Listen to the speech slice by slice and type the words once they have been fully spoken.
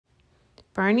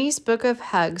Barney's Book of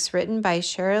Hugs, written by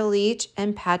Sheryl Leach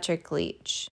and Patrick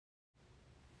Leach.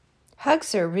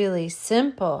 Hugs are really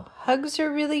simple. Hugs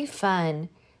are really fun.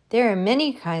 There are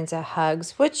many kinds of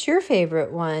hugs. What's your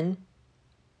favorite one?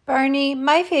 Barney,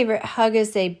 my favorite hug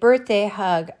is a birthday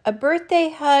hug. A birthday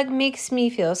hug makes me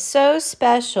feel so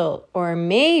special. Or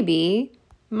maybe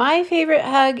my favorite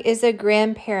hug is a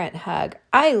grandparent hug.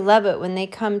 I love it when they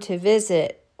come to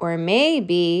visit. Or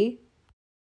maybe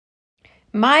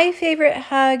my favorite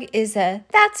hug is a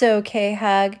 "that's okay"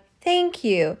 hug. Thank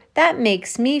you. That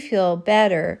makes me feel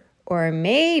better. Or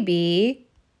maybe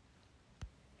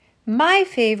my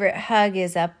favorite hug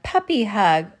is a puppy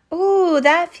hug. Ooh,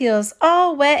 that feels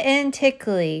all wet and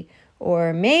tickly.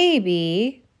 Or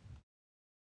maybe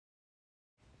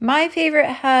my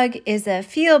favorite hug is a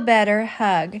feel better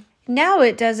hug. Now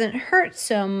it doesn't hurt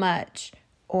so much.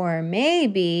 Or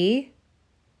maybe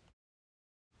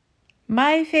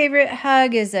my favorite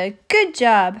hug is a good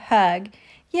job hug.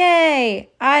 Yay,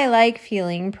 I like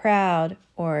feeling proud.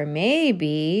 Or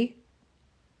maybe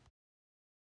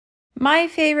my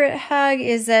favorite hug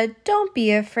is a don't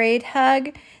be afraid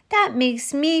hug. That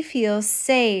makes me feel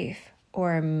safe.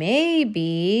 Or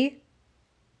maybe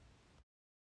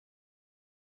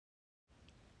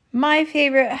my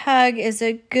favorite hug is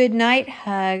a good night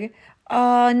hug.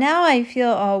 Oh, now I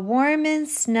feel all warm and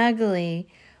snuggly.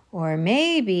 Or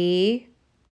maybe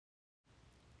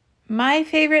my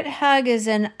favorite hug is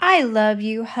an I love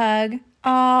you hug.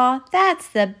 Aw, that's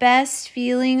the best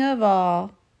feeling of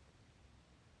all.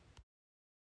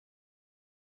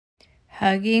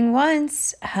 Hugging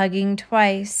once, hugging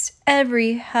twice.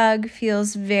 Every hug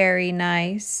feels very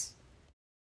nice.